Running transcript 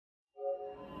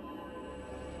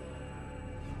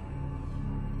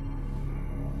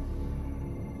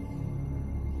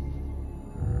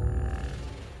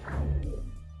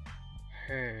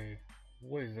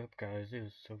What is up, guys? It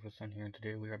is Silver Sun here, and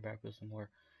today we are back with some more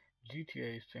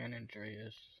GTA San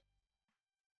Andreas.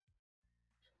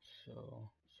 So,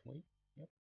 sweet, yep.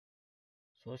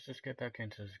 So let's just get back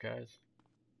into this, guys.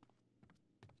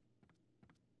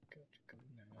 Go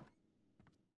now.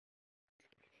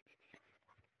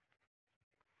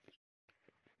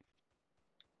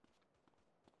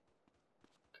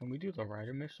 Can we do the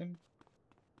ryder mission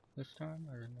this time,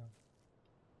 or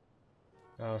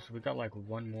no? So we got like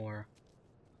one more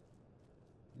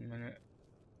minute.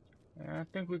 I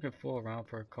think we could fool around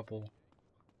for a couple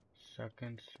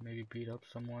seconds, maybe beat up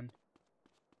someone.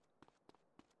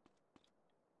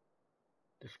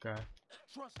 This guy.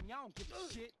 Trust me, I don't give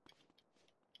a shit.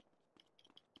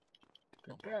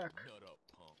 Get back. Nut up,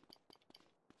 punk.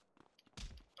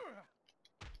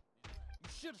 You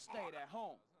should have stayed at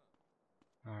home.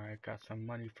 Alright, got some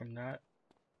money from that.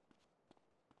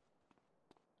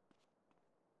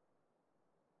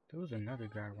 There was another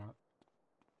guy around.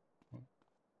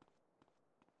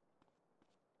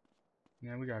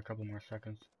 Yeah, we got a couple more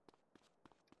seconds.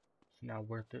 It's not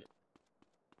worth it.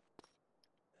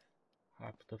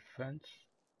 Hop the fence.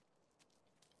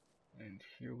 And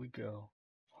here we go.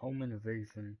 Home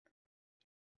invasion.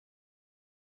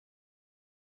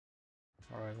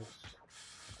 Alright, let's...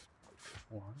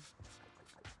 One.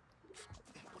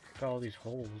 Look at all these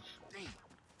holes. Damn. Hey,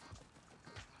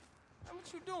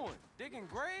 what you doing? Digging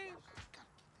graves?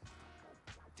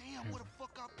 Damn, where the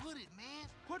fuck I put it, man?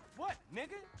 Put what,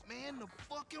 nigga? Man, the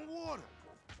fucking water.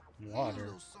 Water? Need a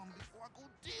little something before I go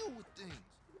deal with things.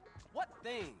 What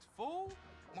things, fool?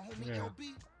 My homie LB,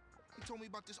 he told me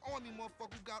about this army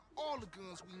motherfucker who got all the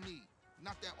guns we need.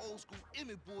 Not that old school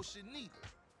Emmett bullshit neither.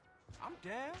 I'm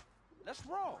down. Let's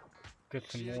roll. Get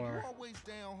some Shit, more you always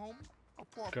down, homie.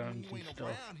 Apart guns from you and ain't stuff.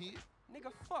 around here.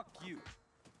 Nigga, fuck you.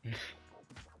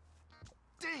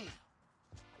 Damn.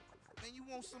 Man, you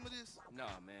want some of this?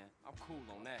 Nah, man. I'm cool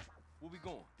on that. Where we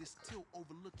going? This tilt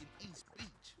overlooking East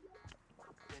Beach.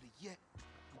 Better yet,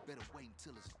 you better wait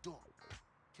until it's dark.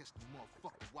 Catch the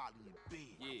motherfucker while he in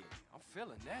bed. Yeah, I'm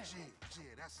feeling that. Yeah,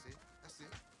 that's it. That's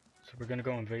it. So we're gonna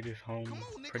go invade his home, Come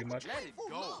on, nigga, pretty much. Let it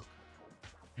go.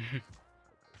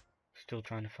 Still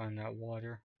trying to find that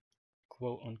water.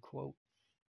 Quote unquote.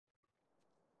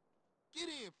 Get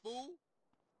in, fool.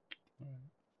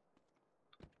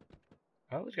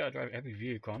 I always gotta drive every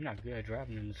vehicle. I'm not good at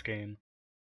driving in this game.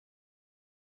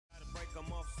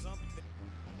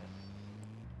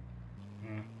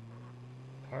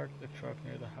 Park the truck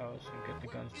near the house and get the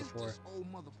guns before This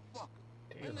old motherfucker.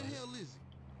 When the hell is he?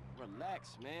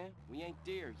 Relax, man. We ain't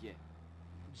there yet.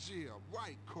 Yeah,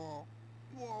 right, Carl.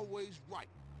 You always right.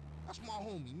 That's my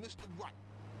homie, Mr. Right.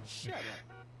 Shut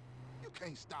up. You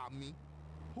can't stop me.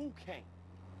 Who can't?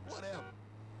 Whatever.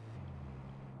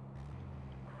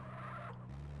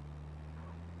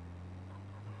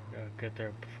 Gotta get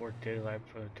there before daylight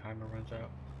before the timer runs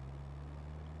out.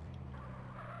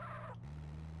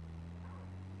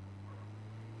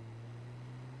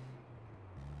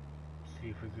 See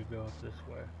if we could go up this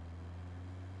way.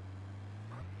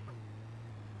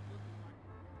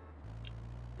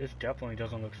 This definitely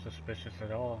doesn't look suspicious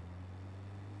at all.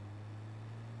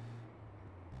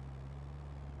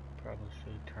 Probably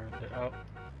should have turned it up.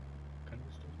 Can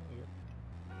we still do it?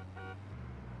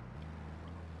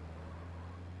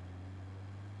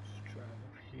 Let's drive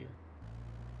up here.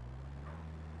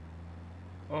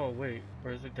 Oh wait,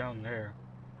 where is it down there?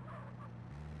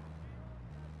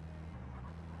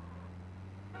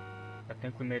 I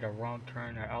think we made a wrong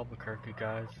turn at Albuquerque,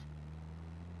 guys.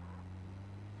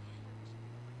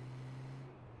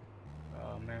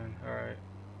 Oh man, alright.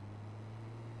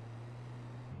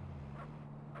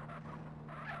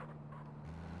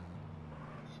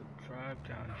 So drive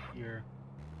down here.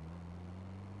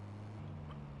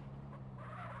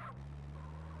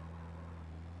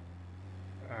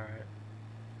 Alright.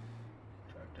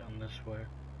 Drive down this way.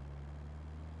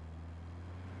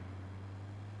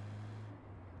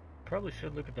 Probably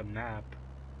should look at the map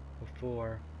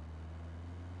before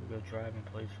we go driving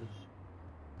places.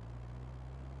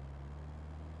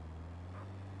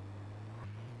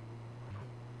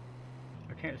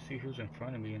 I can't see who's in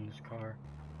front of me in this car.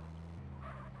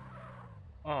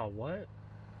 Oh, what?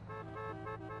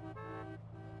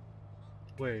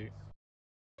 Wait.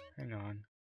 Hang on.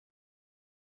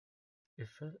 It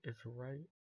says it's right.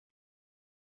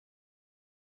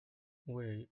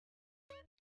 Wait.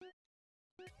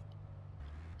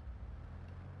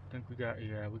 I think we got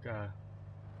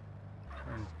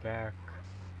turn back.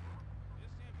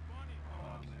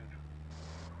 Oh man.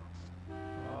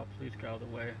 Oh, please get out of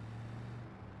the way.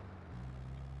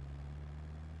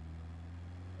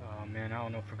 Oh man, I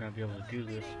don't know if we're gonna be able to do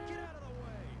this.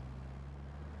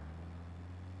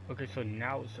 Okay, so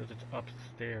now it says it's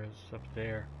upstairs, up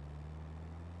there.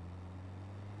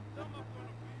 I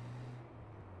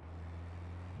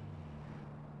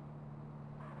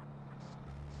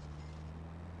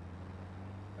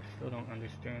still don't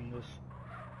understand this.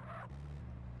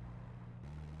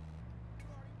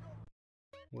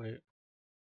 Wait.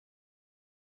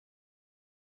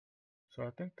 So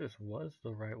I think this was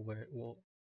the right way. Well,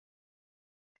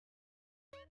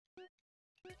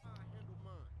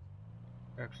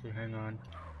 actually, hang on.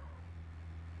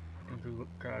 I think we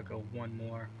gotta go one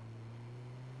more.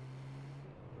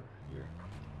 Over here.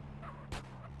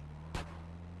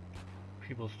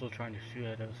 People still trying to shoot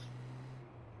at us.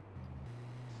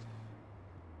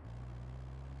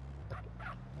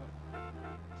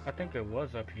 I think it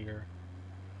was up here.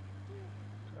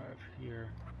 Drive here.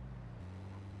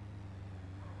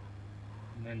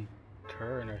 And then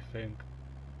turn, I think.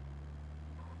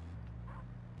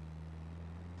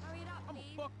 Hurry it up, I'ma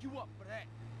please. fuck you up for that.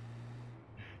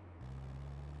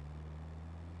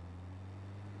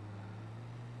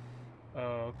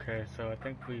 Oh, okay, so I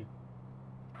think we...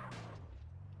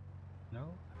 No?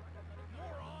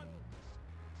 Moron.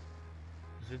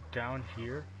 Is it down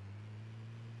here?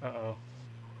 Uh-oh.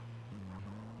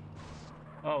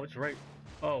 Oh, it's right...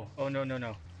 Oh,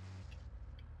 no.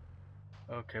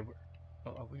 Okay,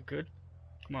 oh, are we good?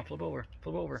 Come on, flip over.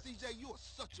 CJ, you are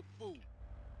such a fool.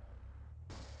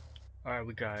 Alright,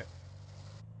 we got it.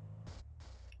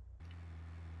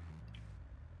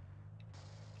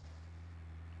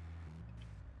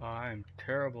 Oh, I am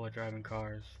terrible at driving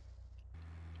cars.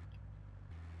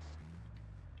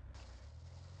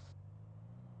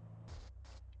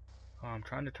 Oh, I'm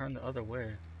trying to turn the other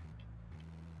way.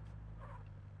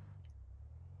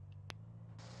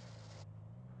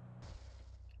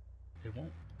 It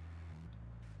won't.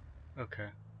 Okay.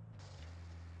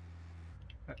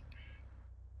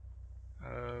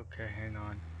 Okay, hang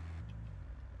on.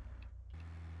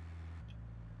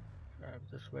 Drive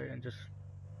this way and just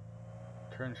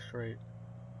turn straight.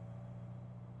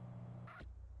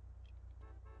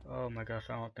 Oh my gosh,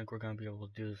 I don't think we're gonna be able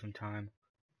to do this in time.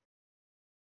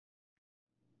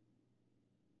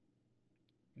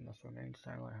 You must remain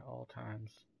silent at all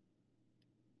times.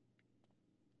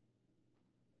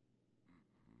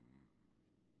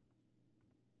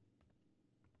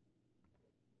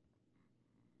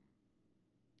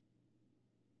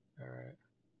 Alright.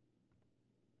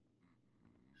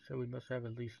 So we must have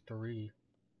at least 3.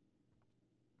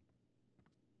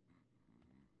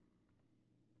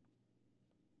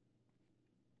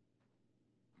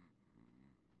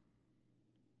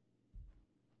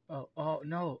 Oh,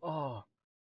 no, oh!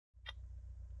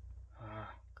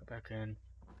 Go back in.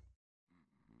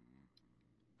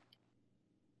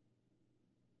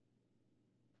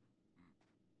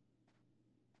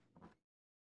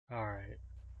 Alright.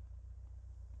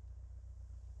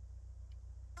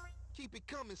 Keep it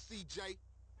coming, CJ.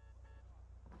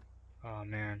 Oh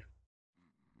man.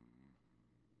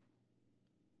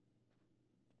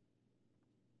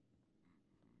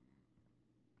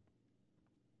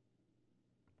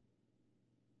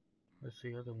 Where's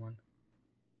the other one?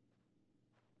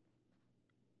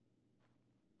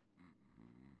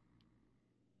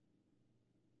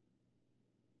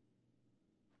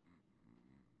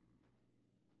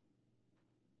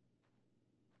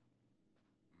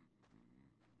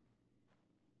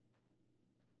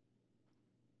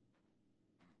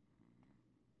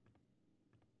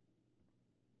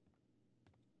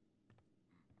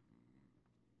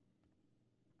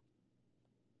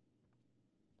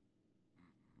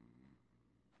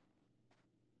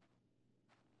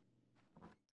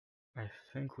 I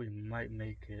think we might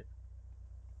make it.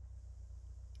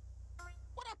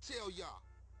 What I tell y'all?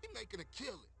 He making a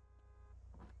killing.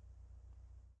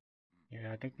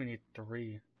 Yeah, I think we need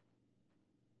 3.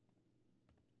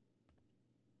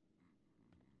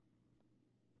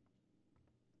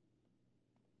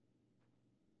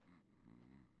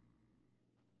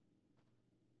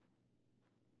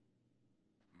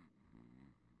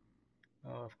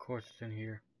 Oh, of course it's in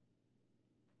here.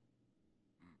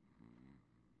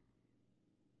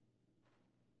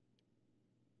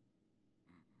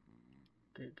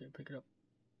 Pick it up.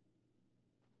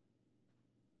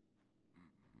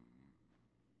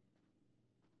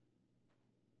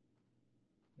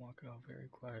 Walk out very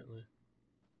quietly.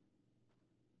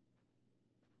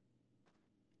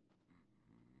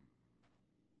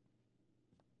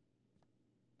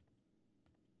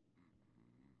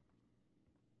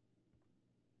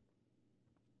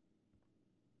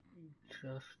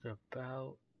 Just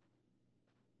about.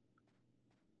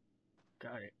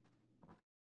 Got it.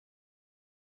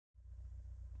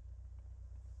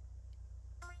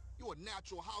 You a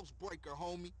natural housebreaker,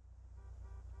 homie.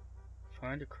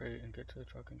 Find a crate and get to the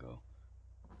truck and go.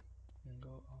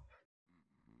 Off.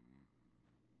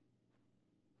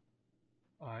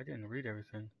 Oh, I didn't read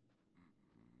everything.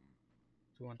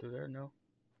 Is the one through there? No.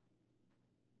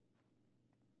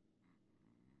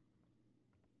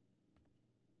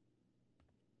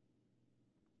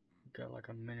 Got like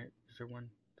a minute. Is there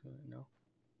one? No.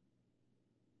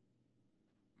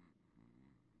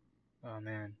 Oh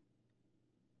man.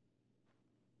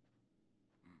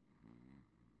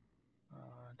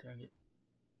 Dang it.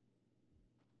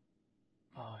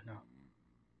 Oh no.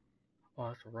 Oh,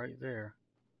 that's right there.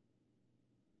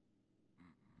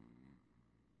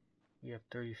 We have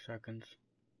 30 seconds.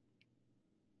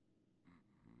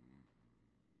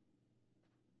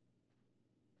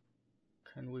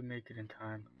 Can we make it in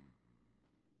time?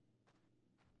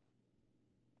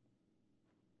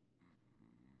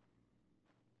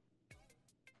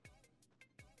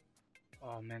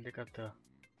 Oh man, they got the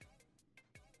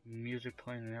music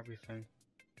playing and everything.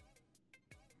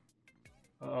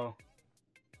 Uh-oh.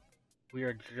 We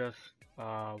are just,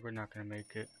 we're not gonna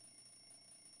make it.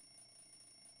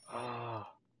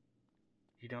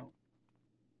 You don't.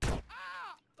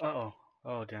 Uh-oh.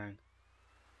 Oh, dang.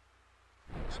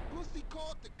 That pussy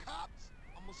called the cops?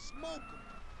 I'ma smoke him.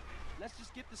 Let's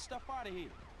just get this stuff out of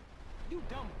here. You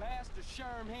dumb bastard,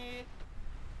 sherm head.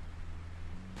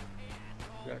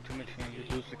 We got too much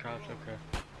changes. Lose the cops, okay.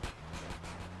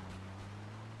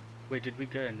 Wait, did we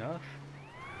get enough?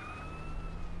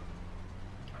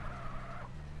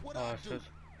 What I do? Says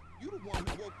You the one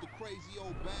who woke the crazy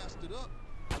old bastard up.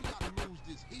 We gotta lose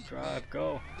this heat, drive, man.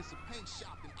 go. It's a paint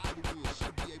shop in Idlewood.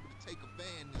 Should be able to take a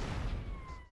van this.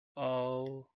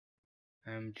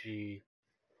 OMG.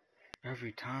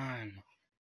 Every time.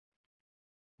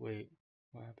 Wait,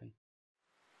 what happened?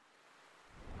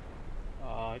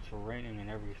 It's raining and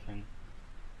everything.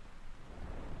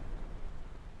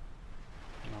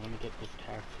 Now let me get this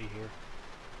taxi here.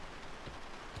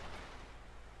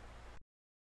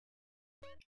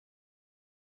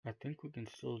 I think we can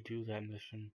still do that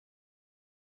mission.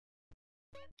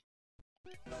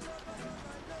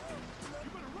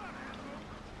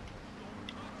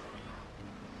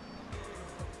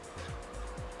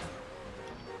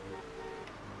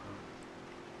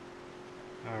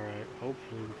 Alright,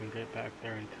 hopefully we can get back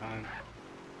there in time.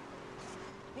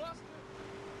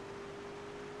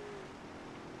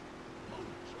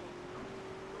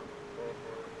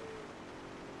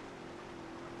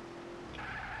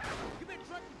 You been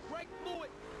drinking brake fluid?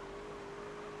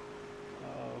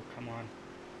 Oh, come on.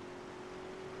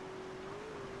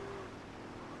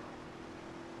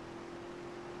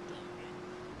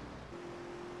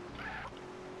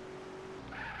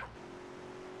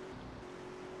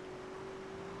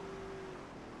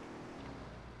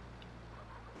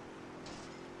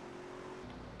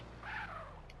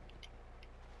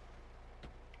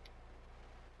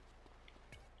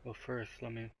 Well, first,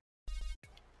 let me...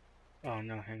 Oh,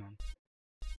 no, hang on.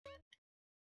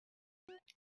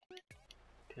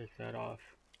 Take that off.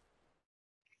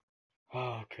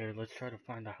 Oh, okay, let's try to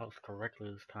find the house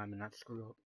correctly this time and not screw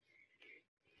up.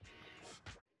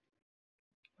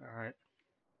 Alright.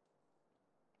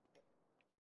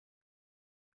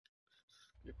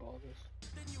 Skip all this.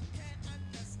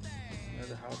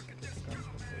 Another house.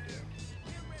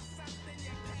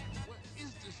 Where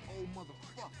is this old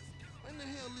motherfucker? When the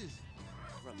hell is he?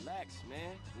 Relax,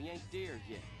 man. We ain't there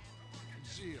yet.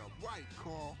 Yeah, right,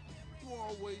 Carl. You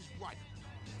always right.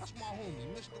 That's my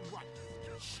homie, Mr. Right.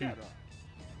 Shut up.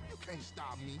 You can't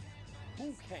stop me.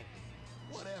 Who can't?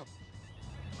 Whatever.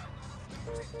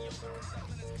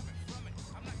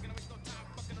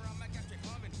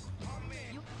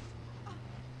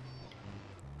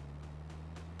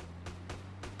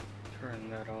 Turn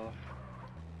that off.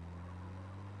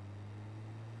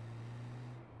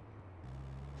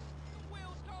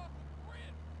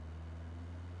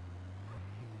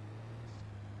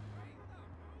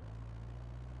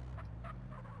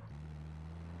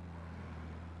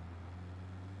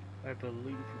 I believe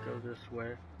we go this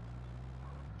way.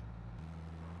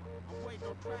 I'm waiting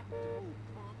on traffic to move,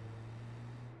 punk.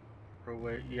 Or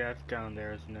wait, yeah, it's down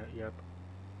there, isn't it? Yep.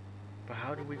 But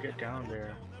how do we get down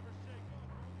there?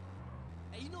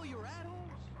 Hey, you know your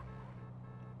at-homes?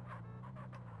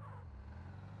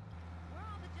 Where are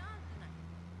all the Johns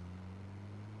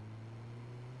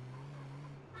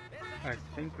tonight?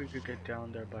 I think we could get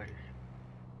down there by...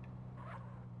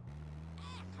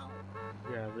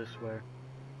 Yeah, this way.